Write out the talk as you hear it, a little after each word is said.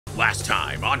Last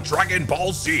time on Dragon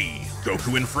Ball Z,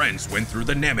 Goku and friends went through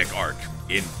the Namek arc.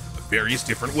 In various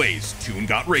different ways, Toon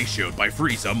got ratioed by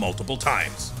Frieza multiple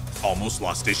times. Almost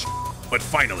lost his but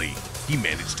finally, he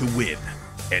managed to win.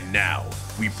 And now,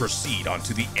 we proceed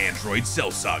onto the Android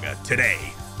Cell Saga today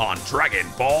on Dragon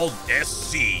Ball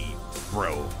SC.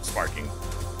 Bro, sparking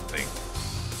thing.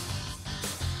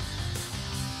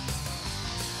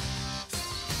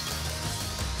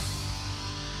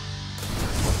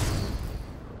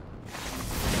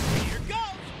 Here goes.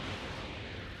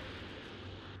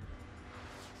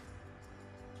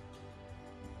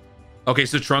 Okay,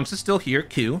 so Trunks is still here,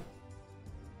 Q.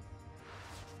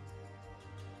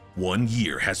 1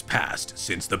 year has passed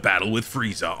since the battle with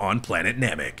Frieza on planet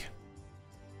Namek.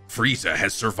 Frieza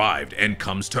has survived and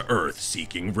comes to Earth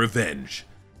seeking revenge.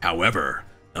 However,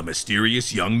 a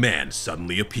mysterious young man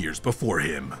suddenly appears before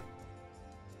him.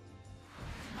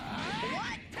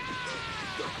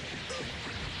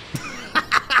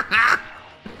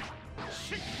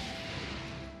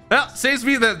 Well, saves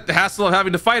me the hassle of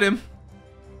having to fight him.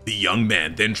 The young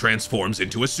man then transforms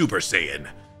into a Super Saiyan,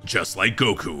 just like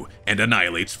Goku, and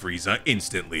annihilates Frieza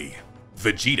instantly.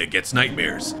 Vegeta gets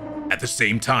nightmares. At the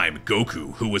same time,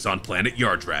 Goku, who was on planet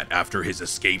Yardrat after his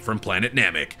escape from planet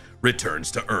Namek,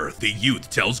 returns to Earth. The youth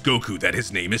tells Goku that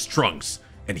his name is Trunks,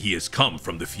 and he has come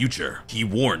from the future. He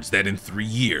warns that in 3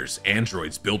 years,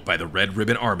 androids built by the Red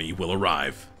Ribbon Army will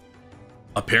arrive.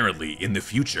 Apparently, in the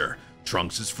future,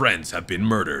 Trunks' friends have been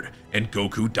murdered, and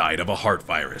Goku died of a heart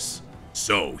virus.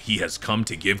 So, he has come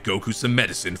to give Goku some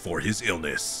medicine for his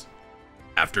illness.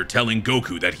 After telling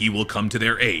Goku that he will come to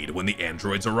their aid when the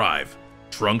androids arrive,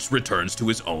 Trunks returns to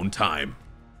his own time.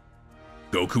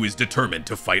 Goku is determined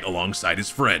to fight alongside his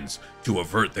friends to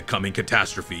avert the coming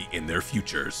catastrophe in their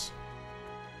futures.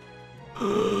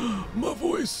 My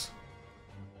voice.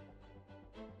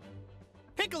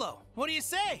 Piccolo, what do you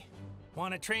say?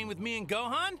 Want to train with me and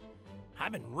Gohan?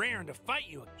 I've been raring to fight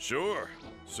you. Sure.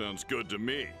 Sounds good to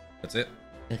me. That's it.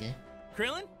 Okay.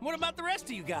 Krillin, what about the rest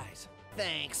of you guys?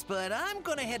 Thanks, but I'm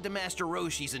gonna head to Master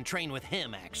Roshi's and train with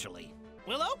him, actually.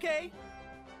 Well, okay.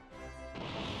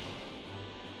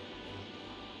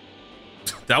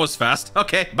 That was fast.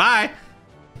 Okay, bye.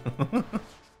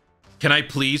 Can I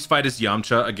please fight as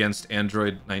Yamcha against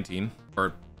Android 19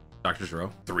 or Dr.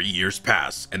 Zeroo? 3 years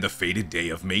pass, and the fated day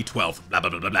of May 12th, blah,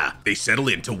 blah, blah, blah, blah. They settle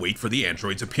in to wait for the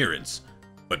android's appearance.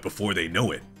 But before they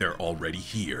know it, they're already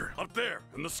here. Up there,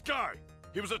 in the sky.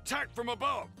 He was attacked from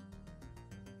above.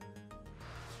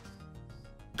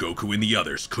 Goku and the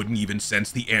others couldn't even sense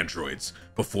the androids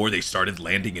before they started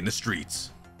landing in the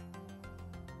streets.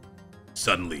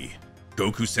 Suddenly,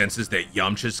 Goku senses that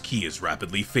Yamcha's ki is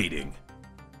rapidly fading.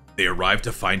 They arrive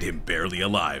to find him barely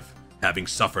alive, having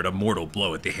suffered a mortal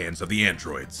blow at the hands of the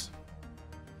androids.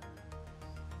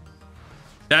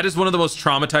 That is one of the most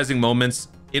traumatizing moments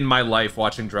in my life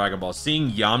watching Dragon Ball.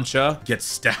 Seeing Yamcha get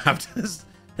stabbed,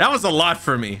 that was a lot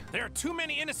for me. There are too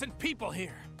many innocent people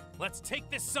here. Let's take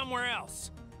this somewhere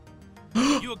else.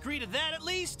 You agree to that at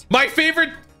least? My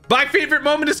favorite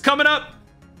moment is coming up.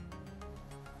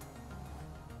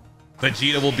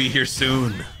 Vegeta will be here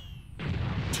soon.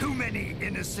 Too many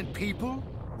innocent people?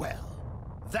 Well,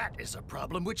 that is a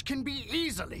problem which can be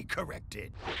easily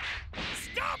corrected.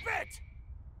 Stop it!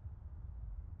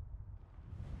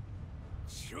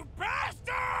 You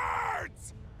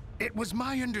bastards! It was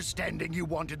my understanding you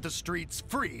wanted the streets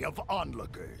free of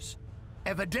onlookers.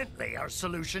 Evidently, our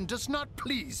solution does not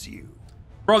please you.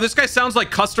 Bro, this guy sounds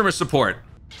like customer support.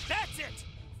 That's it!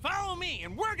 Follow me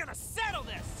and we're gonna settle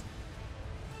this!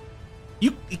 He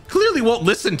clearly won't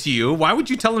listen to you. Why would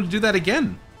you tell him to do that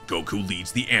again? Goku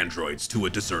leads the androids to a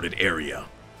deserted area,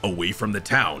 away from the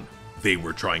town they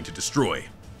were trying to destroy.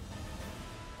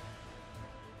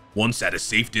 Once at a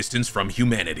safe distance from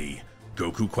humanity,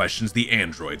 Goku questions the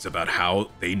androids about how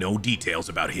they know details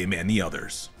about him and the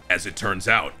others. As it turns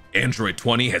out, Android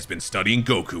 20 has been studying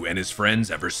Goku and his friends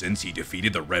ever since he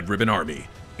defeated the Red Ribbon Army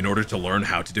in order to learn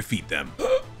how to defeat them.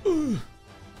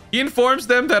 He informs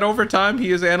them that over time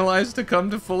he is analyzed to come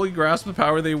to fully grasp the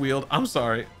power they wield. I'm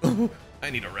sorry. I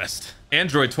need a rest.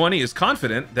 Android 20 is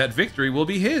confident that victory will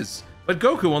be his, but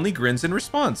Goku only grins in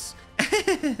response.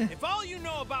 If all you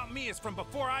know about me is from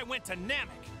before I went to Namek,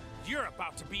 you're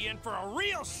about to be in for a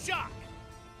real shock.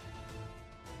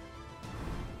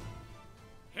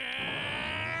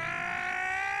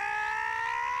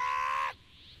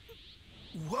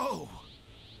 Whoa!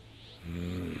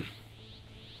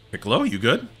 Piccolo, you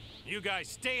good? You guys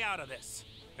stay out of this.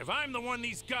 If I'm the one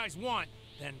these guys want,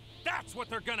 then that's what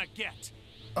they're gonna get.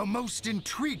 A most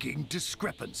intriguing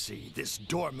discrepancy, this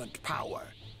dormant power.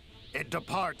 It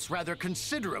departs rather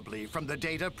considerably from the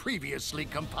data previously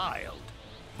compiled,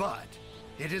 but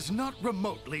it is not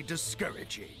remotely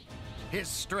discouraging. His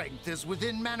strength is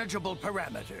within manageable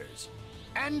parameters.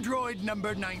 Android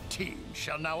number 19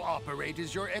 shall now operate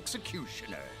as your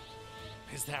executioner.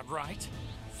 Is that right?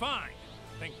 Fine.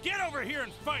 Then get over here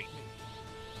and fight me.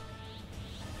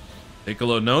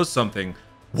 Piccolo knows something.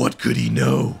 What could he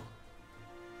know?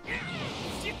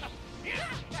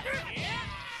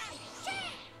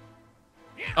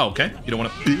 Oh, okay. You don't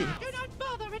want to. Do not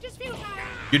bother, it is futile.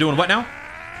 You're doing what now?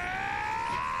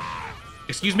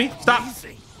 Excuse me? Stop.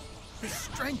 Amazing. His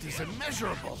strength is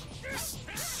immeasurable. This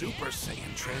Super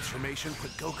Saiyan transformation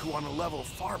put Goku on a level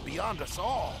far beyond us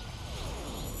all.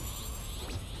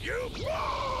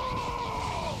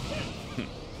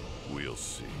 We'll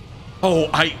see. Oh,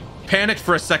 I panicked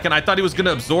for a second. I thought he was going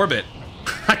to absorb it.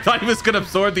 I thought he was going to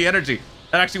absorb the energy.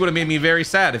 That actually would have made me very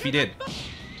sad if he did.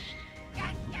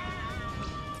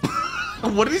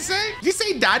 What did he say? Did he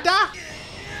say Dada?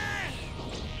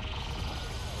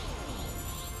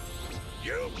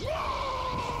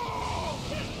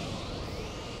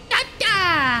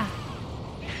 Dada!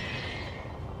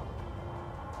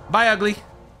 Bye, ugly.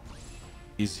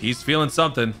 He's feeling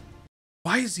something.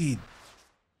 Why is he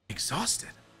exhausted?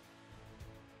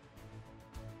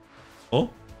 Oh?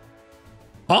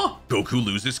 Huh? Goku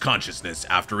loses consciousness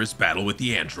after his battle with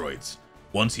the androids.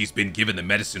 Once he's been given the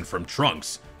medicine from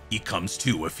Trunks, he comes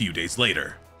to a few days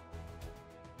later.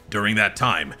 During that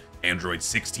time, androids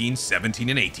 16, 17,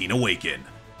 and 18 awaken.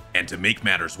 And to make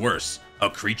matters worse, a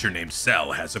creature named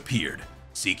Cell has appeared,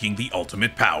 seeking the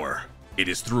ultimate power. It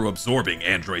is through absorbing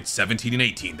androids 17 and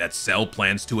 18 that Cell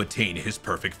plans to attain his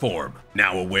perfect form.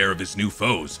 Now aware of his new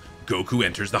foes, Goku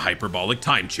enters the hyperbolic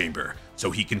time chamber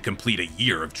so he can complete a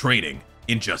year of training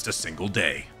in just a single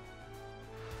day.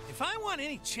 If I want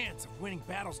any chance of winning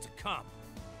battles to come,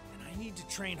 then I need to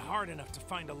train hard enough to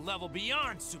find a level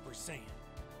beyond Super Saiyan.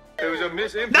 There was a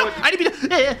misinput. No, I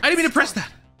didn't mean to press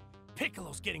that.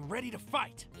 Piccolo's getting ready to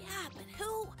fight. Yeah, but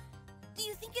who? Do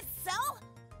you think it's Cell?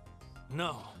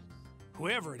 No.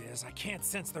 Whoever it is, I can't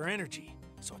sense their energy,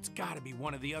 so it's gotta be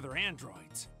one of the other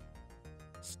androids.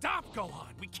 Stop,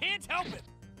 Gohan! We can't help it!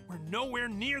 We're nowhere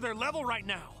near their level right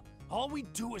now. All we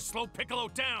do is slow Piccolo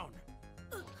down.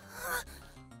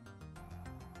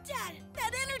 Dad,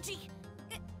 that energy!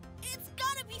 It's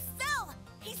gotta be Cell!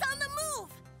 He's on the move!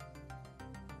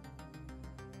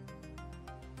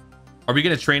 Are we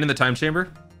gonna train in the time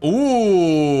chamber?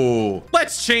 Ooh,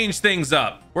 let's change things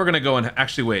up. We're gonna go and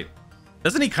actually wait.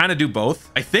 Doesn't he kind of do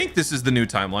both? I think this is the new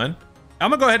timeline.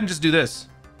 I'm gonna go ahead and just do this.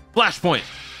 Flashpoint.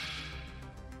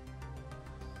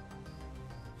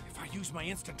 If I use my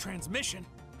instant transmission,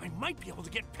 I might be able to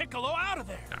get Piccolo out of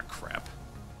there. Ah, crap.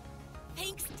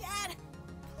 Thanks, Dad!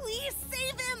 Please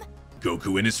save him!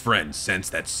 Goku and his friends sense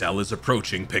that Cell is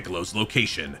approaching Piccolo's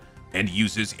location and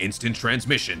uses instant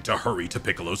transmission to hurry to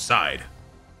Piccolo's side.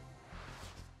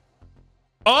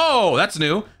 Oh, that's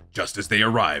new. Just as they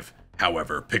arrive,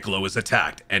 however, Piccolo is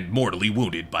attacked and mortally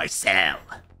wounded by Cell.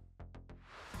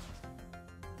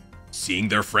 Seeing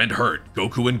their friend hurt,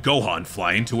 Goku and Gohan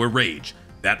fly into a rage.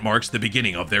 That marks the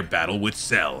beginning of their battle with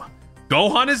Cell.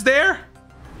 Gohan is there?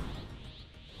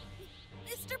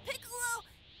 Mr. Piccolo!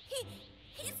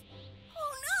 He's...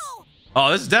 Oh no!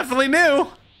 Oh, this is definitely new.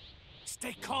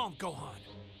 Stay calm, Gohan.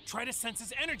 Try to sense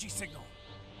his energy signal.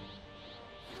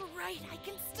 You're right, I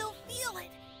can still feel it.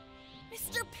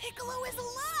 Mr. Piccolo is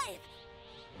alive!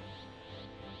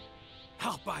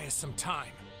 I'll buy us some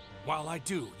time. While I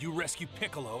do, you rescue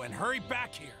Piccolo and hurry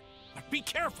back here. But be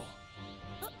careful.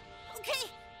 Okay.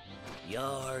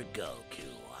 You're Goku,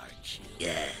 aren't you?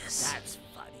 Yes. That's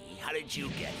funny. How did you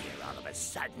get here all of a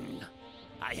sudden?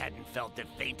 I hadn't felt the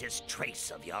faintest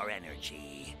trace of your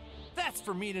energy. That's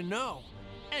for me to know.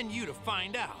 And you to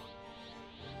find out.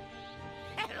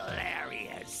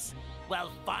 Hilarious.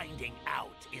 Well, finding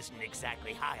out isn't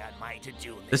exactly high on my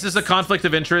to-do list. This is a conflict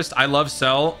of interest. I love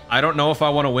Cell. I don't know if I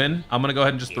want to win. I'm going to go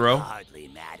ahead and just throw. It hardly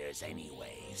matters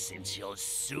anyway, since you'll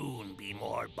soon be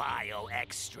more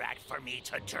bio-extract for me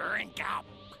to drink up.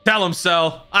 Tell him,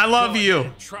 Cell. I love Go you. ahead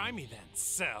and try me then,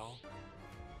 Cell.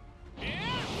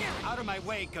 Out of my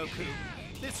way, Goku.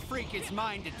 This freak is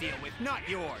mine to deal with, not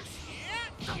yours.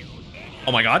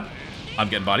 Oh my god. I'm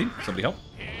getting bodied. Somebody help.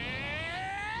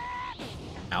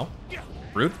 Ow.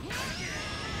 Rude.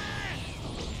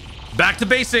 Back to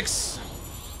basics.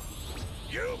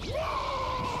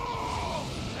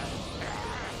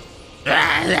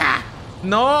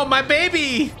 No, my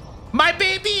baby. My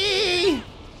baby.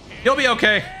 You'll be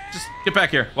okay. Just get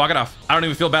back here. Walk it off. I don't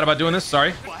even feel bad about doing this.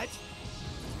 Sorry. What?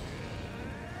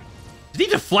 Did he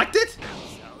deflect it?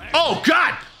 Oh,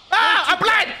 God. Ah, I'm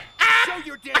blind! Ah! Show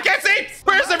your I can't see!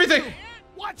 Where's everything?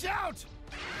 Watch out!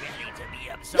 Ready to be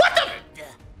absorbed. What the?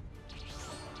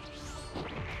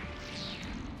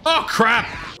 Oh, crap.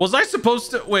 Was I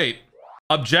supposed to... Wait.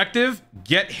 Objective,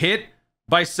 get hit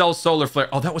by Cell's solar flare.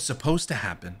 Oh, that was supposed to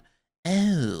happen.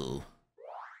 Oh.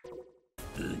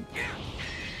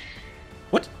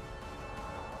 What?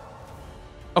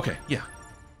 Okay, yeah.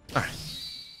 All right.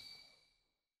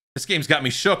 This game's got me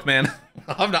shook, man.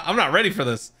 I'm not ready for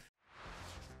this.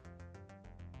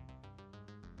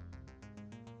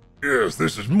 Yes,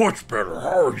 this is much better.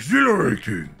 How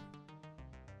exhilarating.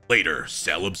 Later,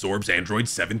 Cell absorbs Android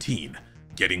 17,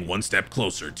 getting one step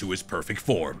closer to his perfect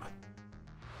form.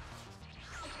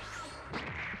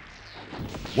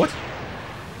 What?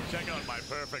 Check out my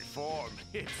perfect form.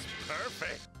 It's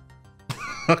perfect.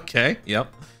 Okay,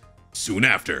 yep. Soon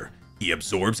after, he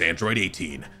absorbs Android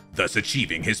 18, thus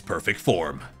achieving his perfect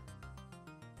form.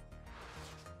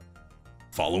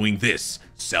 Following this,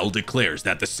 Cell declares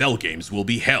that the Cell Games will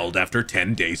be held after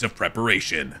 10 days of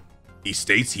preparation. He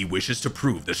states he wishes to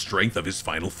prove the strength of his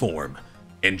final form,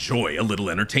 enjoy a little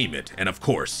entertainment, and of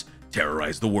course,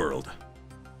 terrorize the world.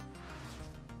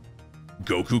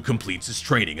 Goku completes his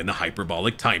training in the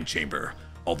hyperbolic time chamber.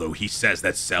 Although he says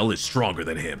that Cell is stronger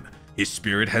than him, his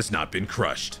spirit has not been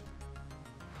crushed.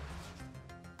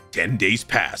 10 days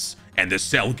pass, and the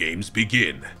Cell Games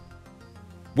begin.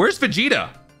 Where's Vegeta?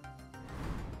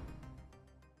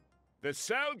 The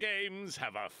Cell Games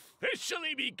have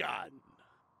officially begun.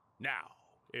 Now,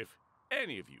 if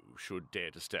any of you should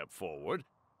dare to step forward,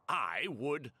 I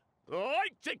would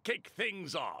like to kick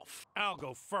things off. I'll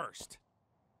go first.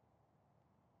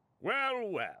 Well,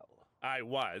 well, I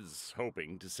was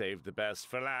hoping to save the best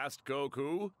for last,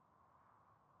 Goku.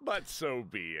 But so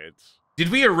be it. Did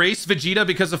we erase Vegeta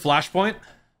because of Flashpoint?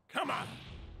 Come on.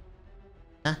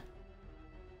 Huh?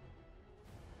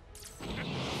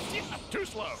 Too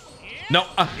slow. No.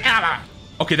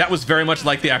 Okay, that was very much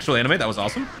like the actual anime. That was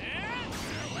awesome.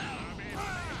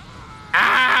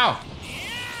 Ow!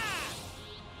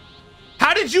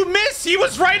 How did you miss? He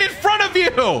was right in front of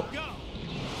you!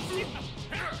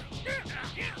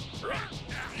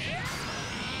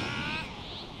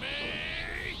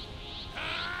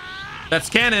 That's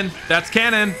canon. That's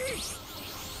canon.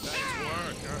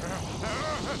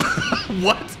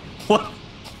 What?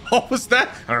 What was that?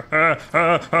 All right,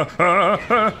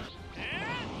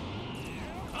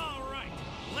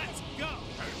 let's go.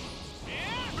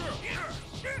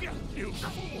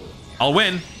 I'll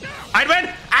win. I'd win.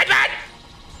 I'd win.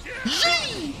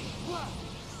 Yee!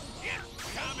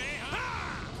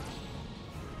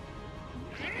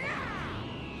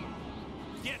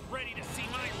 Get ready to see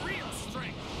my real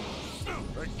strength.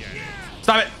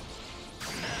 Stop it.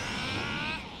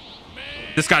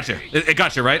 This got you. It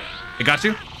got you, right? It got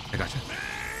you? I got you.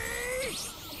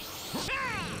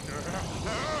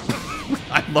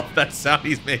 I love that sound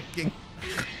he's making.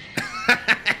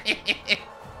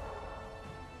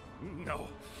 No.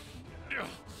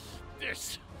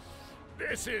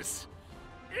 This is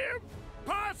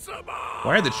impossible.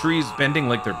 Why are the trees bending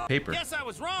like they're paper? Guess I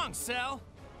was wrong, Cell.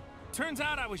 Turns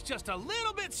out I was just a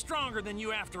little bit stronger than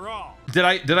you after all. Did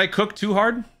I cook too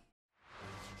hard?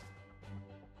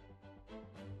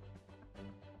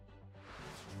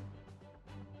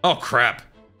 Oh crap.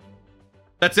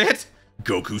 That's it?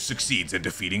 Goku succeeds in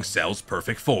defeating Cell's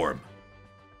perfect form.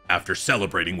 After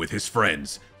celebrating with his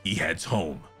friends, he heads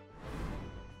home.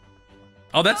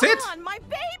 Oh, that's it? Come on, my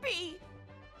baby!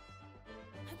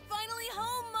 I'm finally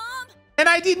home, Mom! And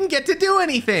I didn't get to do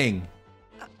anything.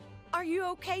 Are you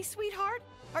okay, sweetheart?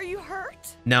 Are you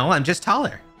hurt? No, I'm just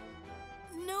taller.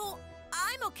 No,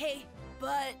 I'm okay,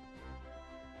 but...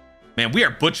 Man, we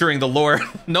are butchering the lore.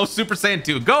 No Super Saiyan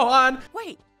 2. Go on.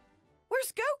 Wait,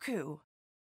 where's Goku?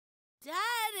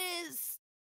 Dad is...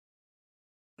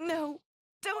 No,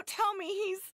 don't tell me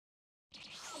he's...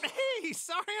 Hey,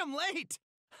 sorry I'm late.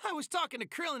 I was talking to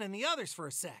Krillin and the others for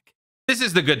a sec. This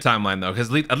is the good timeline, though,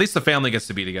 because at least the family gets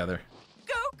to be together.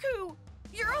 Goku,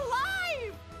 you're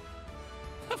alive!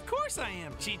 Of course I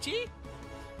am, Chi-Chi.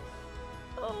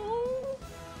 Oh...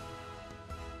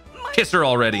 My Kiss her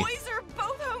already. boys are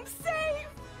both home safe!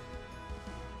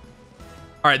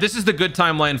 All right, this is the good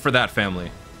timeline for that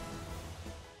family.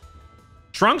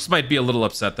 Trunks might be a little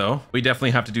upset, though. We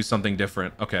definitely have to do something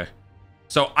different. Okay.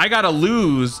 So I gotta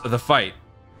lose the fight.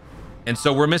 And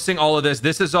so we're missing all of this.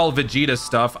 This is all Vegeta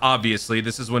stuff, obviously.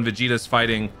 This is when Vegeta's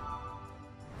fighting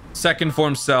second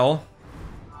form Cell.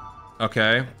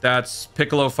 Okay, that's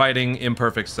Piccolo fighting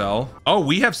Imperfect Cell. Oh,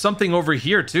 we have something over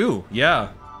here too. Yeah.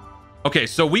 Okay,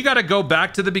 so we gotta go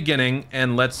back to the beginning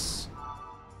and let's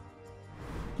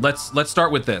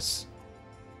start with this.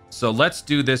 So let's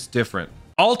do this different.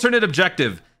 Alternate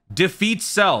objective, defeat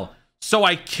Cell. So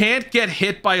I can't get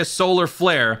hit by a solar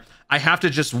flare. I have to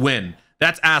just win.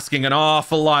 That's asking an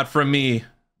awful lot from me,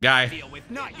 guy.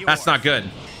 That's not good.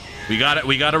 We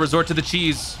gotta resort to the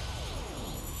cheese.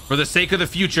 For the sake of the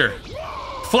future.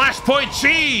 Flashpoint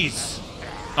cheese!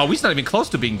 Oh, he's not even close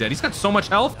to being dead. He's got so much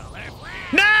health.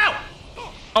 No!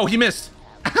 Oh, he missed.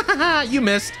 You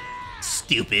missed.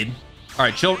 Stupid. All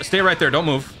right, chill. Stay right there. Don't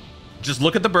move. Just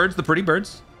look at the birds, the pretty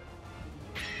birds.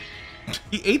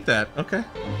 He ate that. Okay.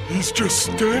 He's just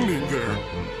standing there,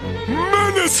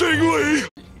 menacingly.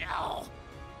 No,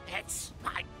 it's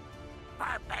my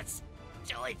purpose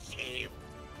to achieve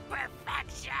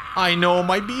perfection. I know,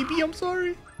 my baby. I'm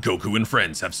sorry. Goku and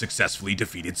friends have successfully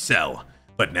defeated Cell,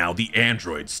 but now the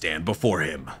androids stand before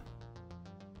him.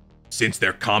 Since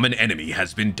their common enemy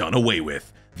has been done away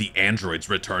with, the androids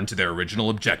return to their original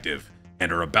objective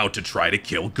and are about to try to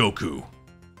kill Goku.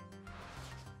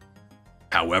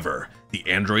 However, the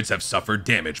androids have suffered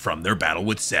damage from their battle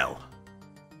with Cell.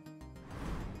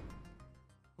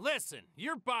 Listen,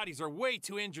 your bodies are way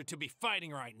too injured to be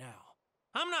fighting right now.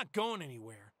 I'm not going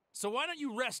anywhere, so why don't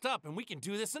you rest up and we can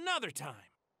do this another time?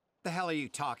 The hell are you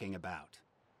talking about?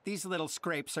 These little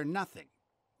scrapes are nothing.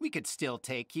 We could still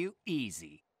take you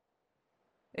easy.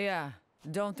 Yeah,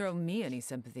 don't throw me any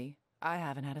sympathy. I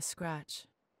haven't had a scratch.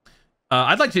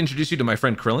 I'd like to introduce you to my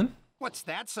friend Krillin. What's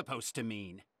that supposed to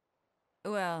mean?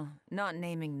 Well, not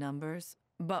naming numbers,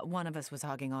 but one of us was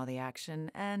hogging all the action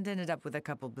and ended up with a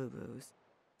couple boo-boos.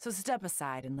 So step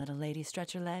aside and let a lady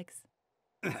stretch her legs.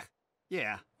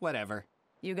 Yeah, whatever.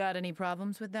 You got any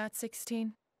problems with that,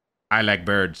 16? I like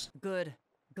birds. Good.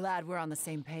 Glad we're on the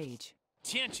same page.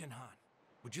 Tianchen-han,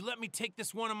 would you let me take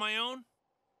this one on my own?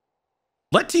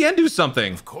 Let Tien do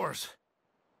something. Of course.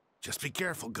 Just be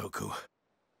careful, Goku.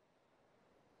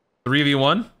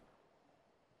 3v1?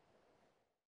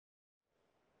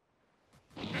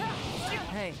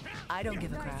 Hey, I don't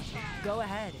give a crap. Go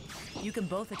ahead. You can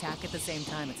both attack at the same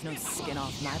time. It's no skin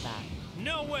off my back.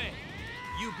 No way!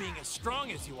 You being as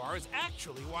strong as you are is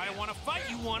actually why I want to fight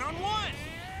you one-on-one!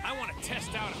 I want to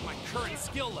test out if my current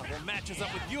skill level matches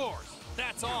up with yours.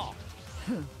 That's all.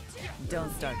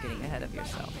 Don't start getting ahead of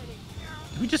yourself.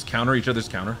 Did we just counter each other's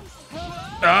counter?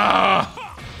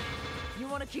 Ah! You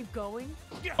want to keep going?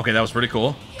 Okay, that was pretty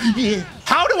cool.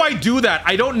 How do I do that?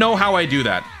 I don't know how I do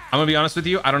that. I'm gonna be honest with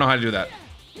you. I don't know how to do that.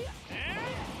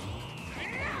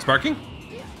 Sparking?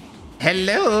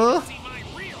 Hello?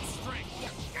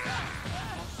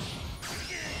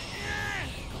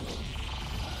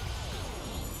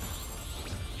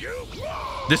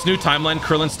 This new timeline,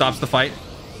 Krillin stops the fight.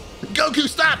 Goku,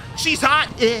 stop! She's hot!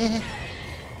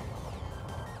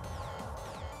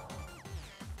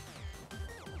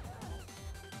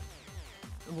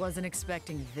 Wasn't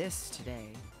expecting this today.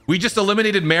 We just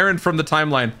eliminated Marin from the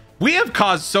timeline. We have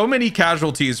caused so many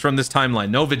casualties from this timeline.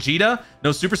 No Vegeta,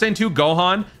 no Super Saiyan 2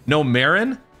 Gohan, no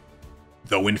Marin.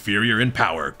 Though inferior in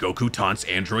power, Goku taunts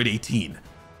Android 18,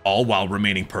 all while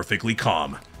remaining perfectly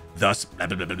calm. Thus, blah,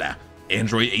 blah, blah, blah, blah.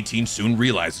 Android 18 soon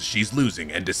realizes she's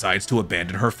losing and decides to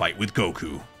abandon her fight with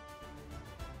Goku.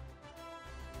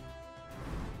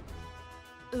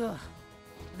 Ugh,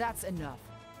 that's enough.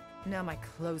 Now my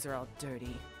clothes are all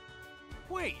dirty.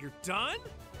 Wait, you're done?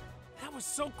 That was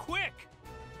so quick!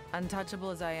 Untouchable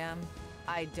as I am,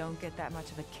 I don't get that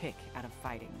much of a kick out of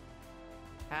fighting.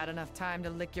 Had enough time to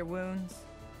lick your wounds?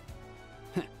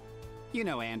 You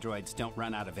know androids don't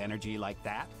run out of energy like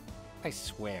that. I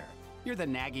swear, you're the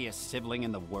naggiest sibling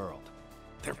in the world.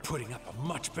 They're putting up a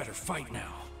much better fight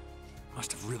now.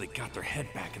 Must have really got their head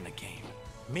back in the game.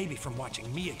 Maybe from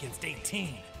watching me against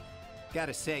 18.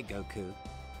 Gotta say, Goku,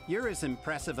 you're as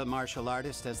impressive a martial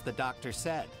artist as the doctor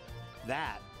said.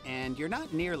 That, and you're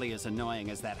not nearly as annoying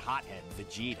as that hothead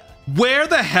Vegeta. Where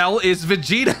the hell is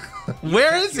Vegeta?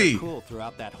 Where is he? Cool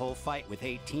throughout that whole fight with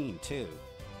 18 too.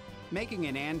 Making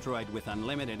an android with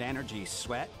unlimited energy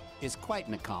sweat is quite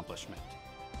an accomplishment.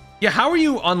 Yeah, how are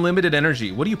you unlimited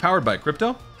energy? What are you powered by,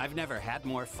 Crypto? I've never had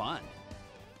more fun.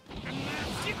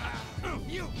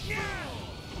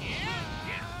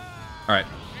 All right.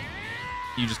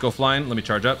 You just go flying. Let me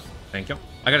charge up. Thank you.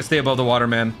 I gotta stay above the water,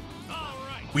 man.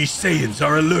 We Saiyans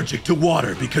are allergic to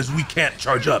water because we can't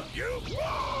charge up.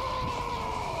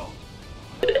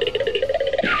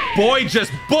 Boy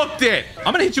just booked it.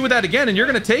 I'm gonna hit you with that again and you're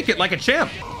gonna take it like a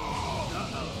champ.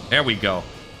 There we go.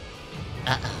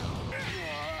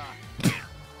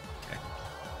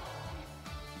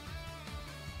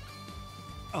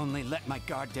 Only let my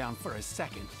guard down for a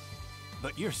second,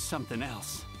 but you're something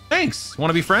else. Thanks. Want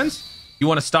to be friends? You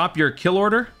want to stop your kill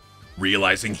order?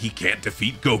 Realizing he can't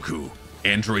defeat Goku,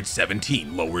 Android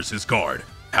 17 lowers his guard.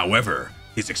 However,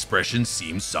 his expression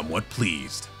seems somewhat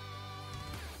pleased.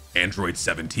 Android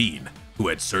 17, who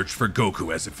had searched for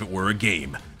Goku as if it were a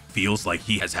game, feels like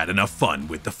he has had enough fun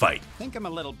with the fight. Think I'm a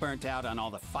little burnt out on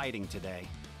all the fighting today.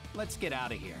 Let's get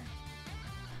out of here.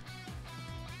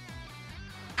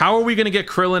 How are we going to get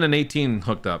Krillin and 18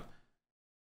 hooked up?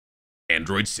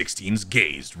 Android 16's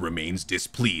gaze remains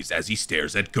displeased as he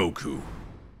stares at Goku.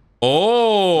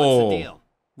 Oh! What's the deal?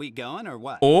 We going or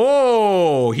what?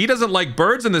 Oh! He doesn't like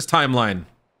birds in this timeline.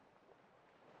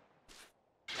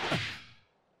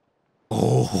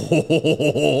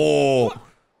 Oh!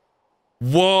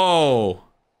 Whoa!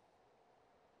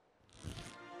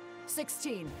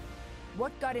 16.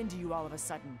 What got into you all of a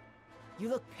sudden? You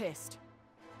look pissed.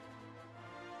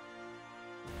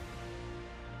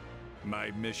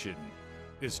 My mission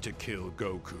is to kill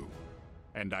Goku,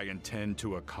 and I intend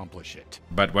to accomplish it.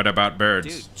 But what about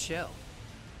birds? Dude, chill.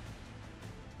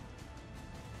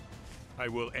 I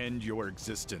will end your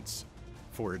existence,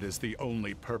 for it is the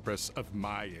only purpose of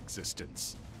my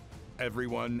existence.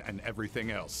 Everyone and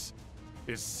everything else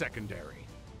is secondary.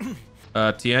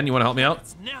 Tien, you want to help me out?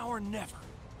 It's now or never.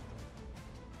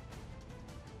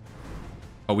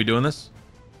 Are we doing this?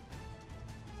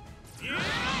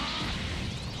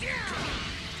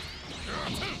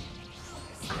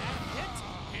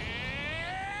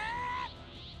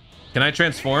 Can I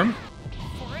transform?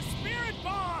 For a spirit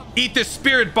bomb! Eat the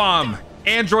spirit bomb!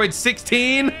 Android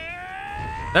 16?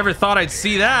 Never thought I'd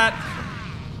see that.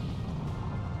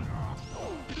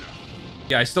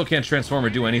 Yeah, I still can't transform or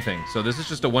do anything. So this is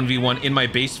just a 1v1 in my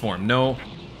base form. No,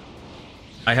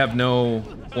 I have no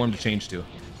form to change to.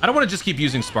 I don't want to just keep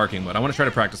using sparking mode. I want to try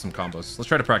to practice some combos. Let's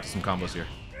try to practice some combos here.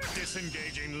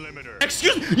 Disengaging limiter.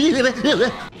 Excuse me.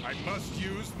 I must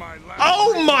use my last.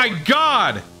 Oh my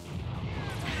god!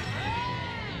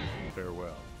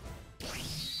 Farewell.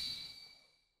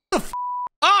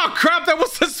 Oh crap, that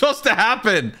wasn't supposed to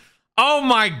happen. Oh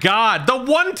my god. The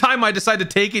one time I decided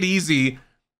to take it easy,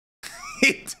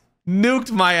 it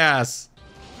nuked my ass.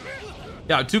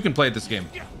 Yeah, 2 can play at this game.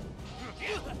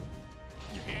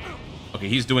 Okay,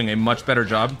 he's doing a much better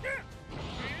job.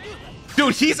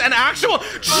 Dude, he's an actual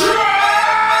troll!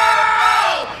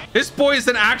 This boy is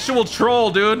an actual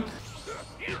troll, dude.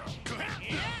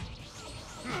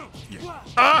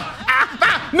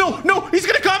 No, he's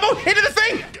gonna combo into the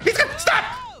thing. He's gonna stop.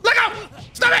 Let go.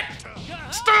 Stop it.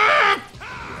 Stop.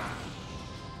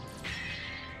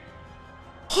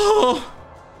 Oh.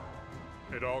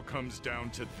 It all comes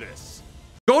down to this.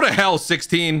 Go to hell,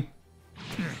 16.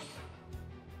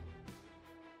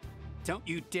 Don't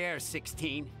you dare,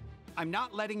 16. I'm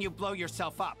not letting you blow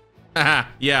yourself up. Haha,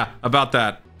 yeah, about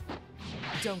that.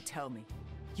 Don't tell me.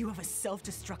 You have a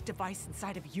self-destruct device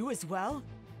inside of you as well?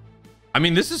 I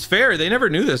mean, this is fair. They never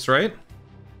knew this, right?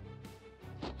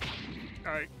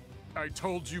 I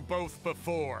told you both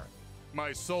before.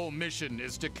 My sole mission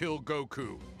is to kill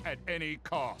Goku at any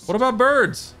cost. What about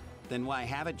birds? Then why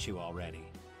haven't you already?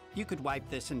 You could wipe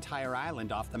this entire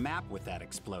island off the map with that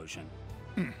explosion.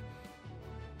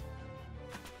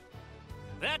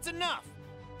 That's enough!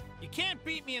 You can't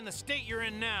beat me in the state you're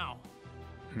in now.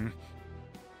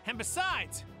 And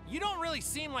besides, you don't really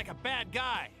seem like a bad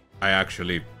guy. I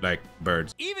actually like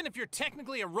birds. Even if you're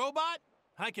technically a robot,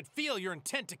 I could feel your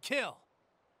intent to kill.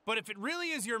 But if it really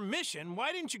is your mission,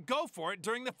 why didn't you go for it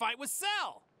during the fight with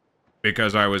Cell?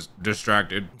 Because I was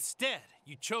distracted. Instead,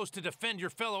 you chose to defend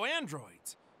your fellow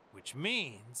androids, which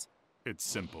means... It's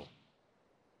simple.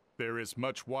 There is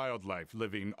much wildlife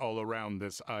living all around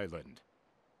this island.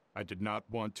 I did not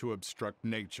want to obstruct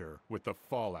nature with the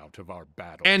fallout of our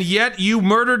battle. And yet you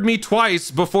murdered me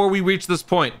twice before we reached this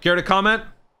point. Care to comment?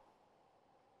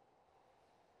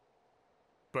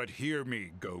 But hear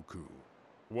me, Goku.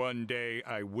 One day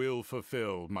I will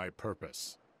fulfill my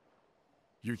purpose.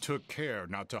 You took care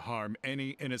not to harm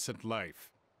any innocent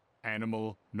life,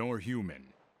 animal nor human.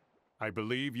 I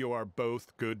believe you are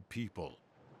both good people.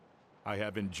 I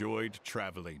have enjoyed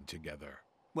traveling together.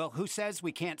 Well, who says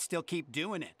we can't still keep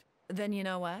doing it? Then you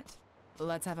know what?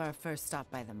 Let's have our first stop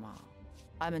by the mall.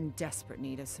 I'm in desperate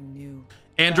need of some new...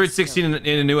 Android 16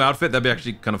 in a new outfit? That'd be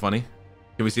actually kind of funny.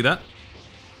 Can we see that?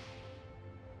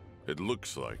 It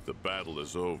looks like the battle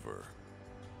is over.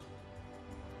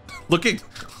 Look at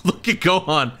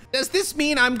Gohan. Does this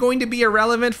mean I'm going to be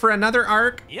irrelevant for another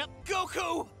arc? Yep.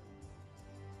 Goku!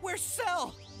 Where's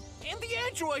Cell? And the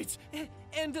androids?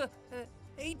 And,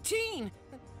 18?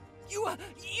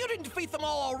 You didn't defeat them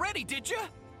all already, did you?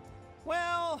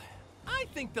 Well, I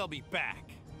think they'll be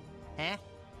back. Huh?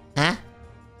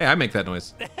 Hey, I make that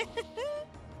noise.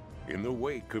 In the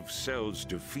wake of Cell's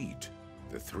defeat,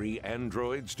 The 3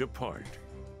 androids depart.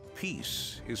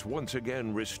 Peace is once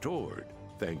again restored,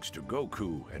 thanks to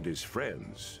Goku and his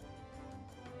friends.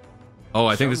 Oh,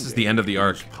 I think this is the end of the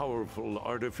arc. These powerful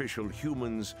artificial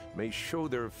humans may show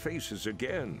their faces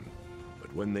again,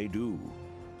 but when they do,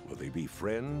 will they be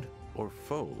friend or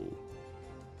foe?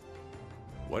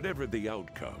 Whatever the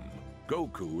outcome,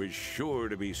 Goku is sure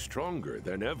to be stronger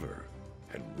than ever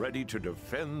and ready to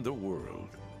defend the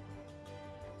world.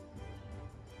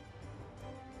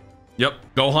 Yep,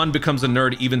 Gohan becomes a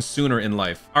nerd even sooner in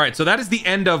life. All right, so that is the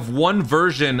end of one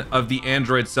version of the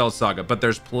Android Cell Saga, but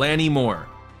there's plenty more.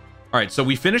 All right, so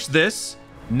we finished this.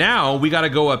 Now we got to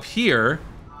go up here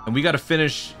and we got to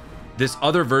finish this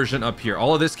other version up here.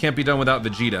 All of this can't be done without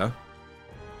Vegeta.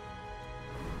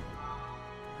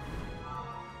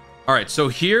 All right, so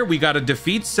here we got to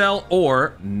defeat Cell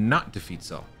or not defeat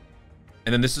Cell.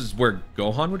 And then this is where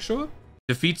Gohan would show up.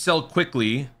 Defeat Cell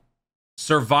quickly.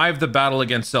 Survive the battle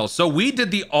against Cell. So we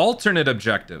did the alternate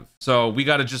objective. So we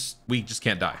got to we just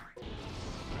can't die.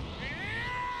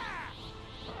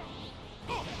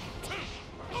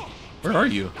 Where are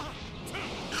you?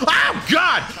 Oh,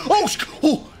 God!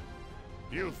 Oh!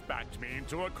 You've backed me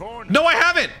into a corner. No, I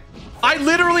haven't! I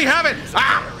literally haven't!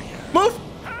 Ah! Move!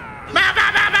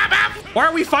 Why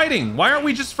are we fighting? Why aren't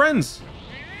we just friends?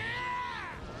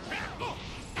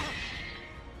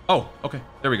 Oh, okay.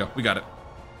 There we go. We got it.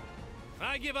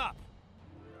 I give up.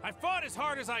 I fought as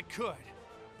hard as I could,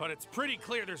 but it's pretty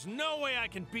clear there's no way I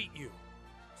can beat you.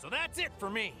 So that's it for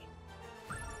me.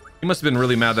 He must have been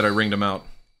really mad that I ringed him out.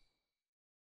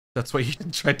 That's why he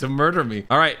tried to murder me.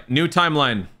 All right, new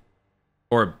timeline.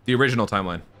 Or the original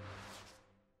timeline.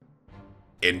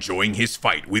 Enjoying his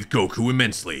fight with Goku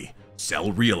immensely,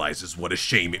 Cell realizes what a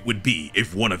shame it would be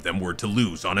if one of them were to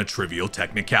lose on a trivial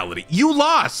technicality. You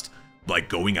lost! Like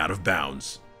going out of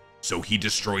bounds. So he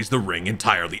destroys the ring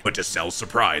entirely, but to Cell's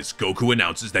surprise, Goku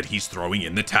announces that he's throwing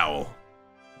in the towel.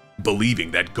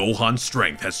 Believing that Gohan's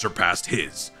strength has surpassed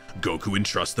his, Goku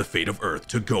entrusts the fate of Earth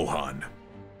to Gohan.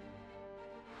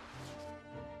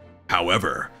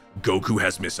 However, Goku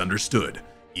has misunderstood.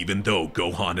 Even though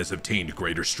Gohan has obtained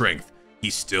greater strength,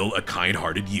 he's still a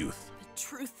kind-hearted youth. The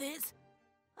truth is,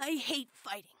 I hate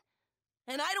fighting,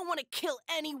 and I don't want to kill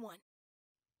anyone.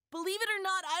 Believe it or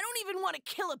not, I don't even want to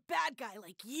kill a bad guy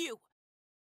like you.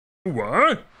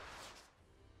 What?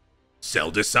 Cell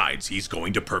decides he's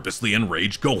going to purposely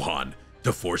enrage Gohan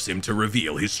to force him to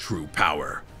reveal his true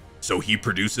power. So he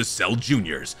produces Cell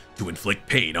Juniors to inflict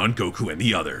pain on Goku and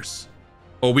the others.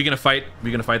 Oh, are we gonna fight? Are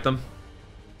we gonna fight them?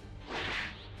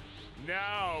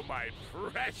 Now, my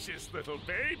precious little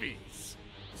babies.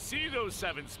 See those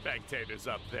 7 spectators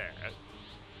up there?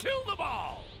 Kill them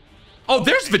all! Oh,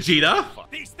 there's Vegeta!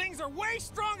 These things are way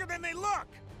stronger than they look!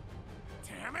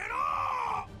 Damn it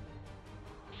all!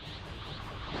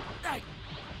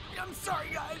 I'm sorry,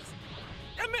 guys.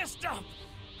 I messed up.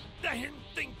 I didn't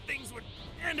think things would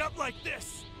end up like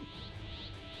this.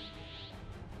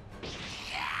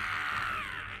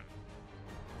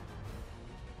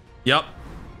 Yep.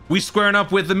 We squaring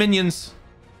up with the minions.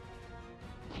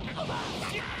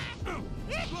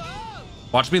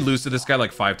 Watch me lose to this guy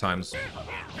like 5 times.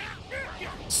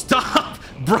 Stop,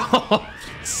 bro.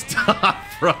 Stop,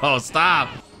 bro. Stop.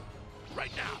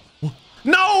 Right now.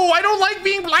 No, I don't like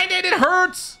being blinded. It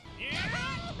hurts.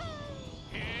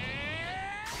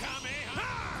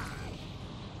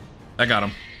 I got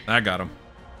him. I got him.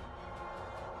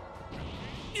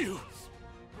 You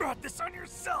brought this on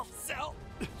yourself, Cell.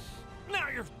 Now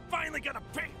you're finally gonna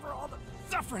pay for all the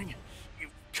suffering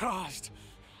you've caused.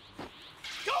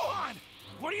 Go on!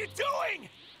 What are you doing?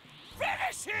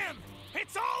 Finish him!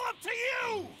 It's all up to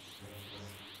you!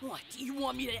 What, do you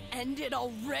want me to end it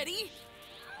already?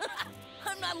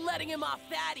 I'm not letting him off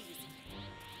that easy.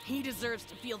 He deserves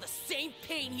to feel the same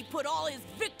pain he put all his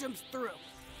victims through.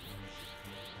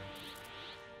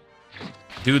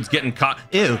 Dude's getting caught.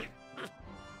 Ew.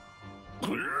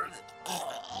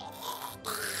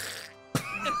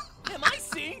 Am I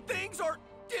seeing things, or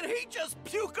did he just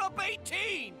puke up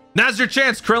 18? Now's your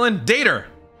chance, Krillin. Date her.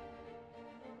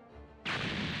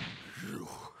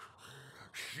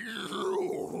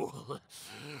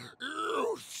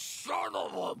 You son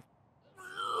of a...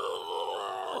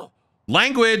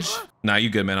 Language. Nah, you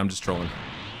good, man. I'm just trolling.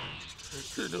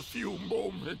 In a few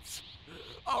moments,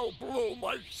 I'll blow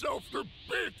myself to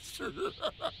bits.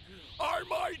 I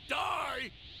might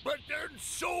die, but then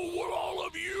so will all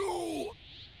of you.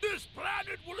 This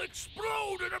planet will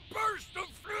explode in a burst of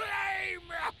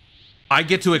flame. I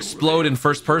get to explode in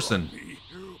first person.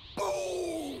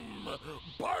 Boom!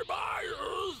 Bye-bye,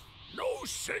 Earth. No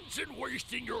sense in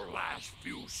wasting your last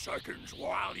few seconds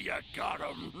while you got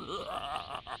 'em.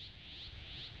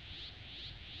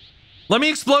 Let me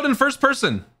explode in first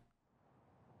person.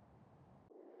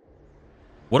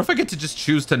 What if I get to just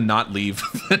choose to not leave?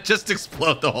 Just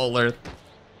explode the whole Earth.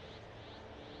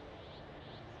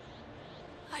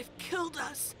 I've killed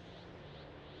us.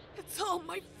 It's all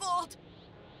my fault.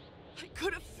 I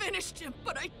could have finished him,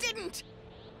 but I didn't.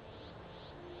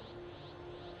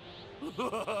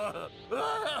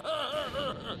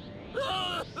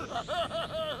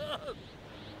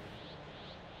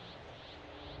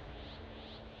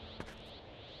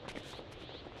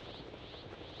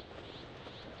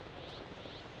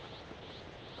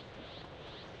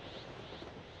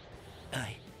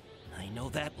 I know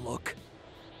that look.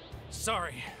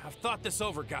 Sorry, I've thought this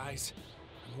over, guys.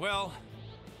 Well,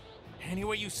 any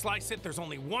way you slice it, there's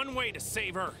only one way to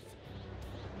save Earth.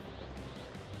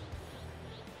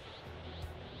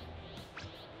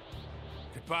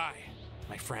 Goodbye,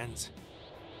 my friends.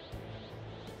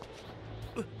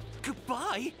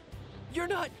 Goodbye? You're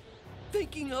not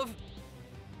thinking of...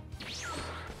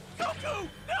 Goku!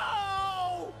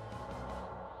 No!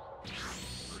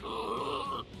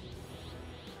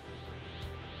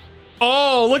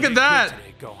 Oh, look at that!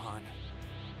 Today, Gohan.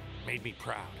 Made me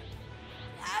proud.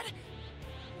 Dad,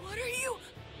 what are you?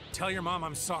 Tell your mom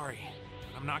I'm sorry.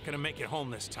 I'm not gonna make it home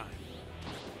this time.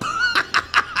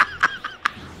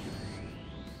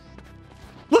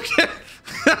 Look at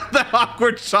that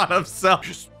awkward shot of Cell.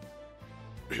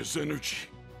 His energy,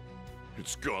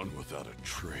 it's gone without a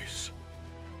trace.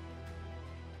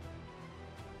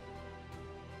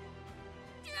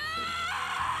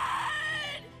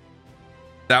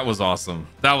 That was awesome.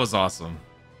 That was awesome.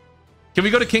 Can we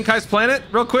go to King Kai's planet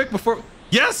real quick before?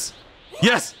 Yes!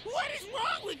 Yes! What is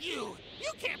wrong with you?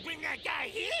 You can't bring that guy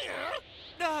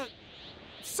here!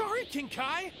 Sorry, King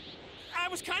Kai. I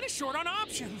was kind of short on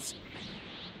options.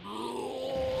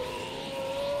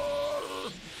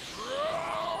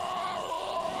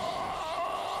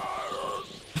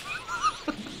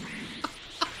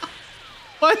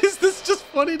 Why is this just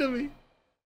funny to me?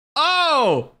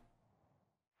 Oh!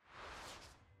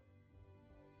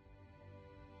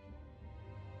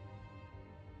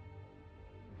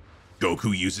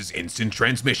 Goku uses instant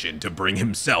transmission to bring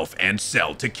himself and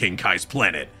Cell to King Kai's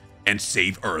planet and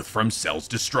save Earth from Cell's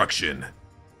destruction.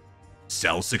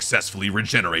 Cell successfully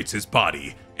regenerates his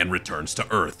body and returns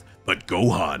to Earth, but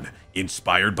Gohan,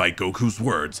 inspired by Goku's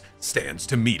words, stands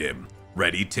to meet him,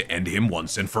 ready to end him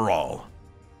once and for all.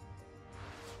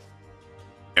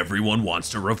 Everyone wants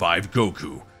to revive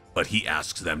Goku, but he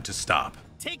asks them to stop.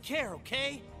 Take care,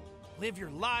 okay? Live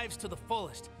your lives to the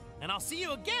fullest, and I'll see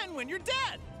you again when you're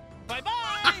dead.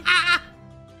 Bye-bye!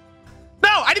 No,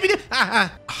 I didn't mean to... I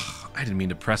didn't mean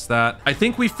to press that. I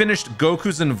think we finished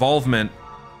Goku's involvement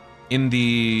in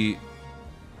the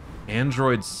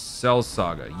Android Cell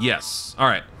Saga. Yes. All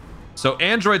right. So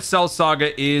Android Cell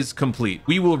Saga is complete.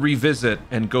 We will revisit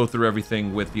and go through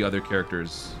everything with the other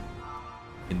characters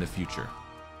in the future.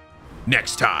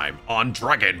 Next time on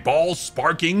Dragon Ball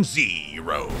Sparking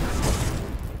Zero.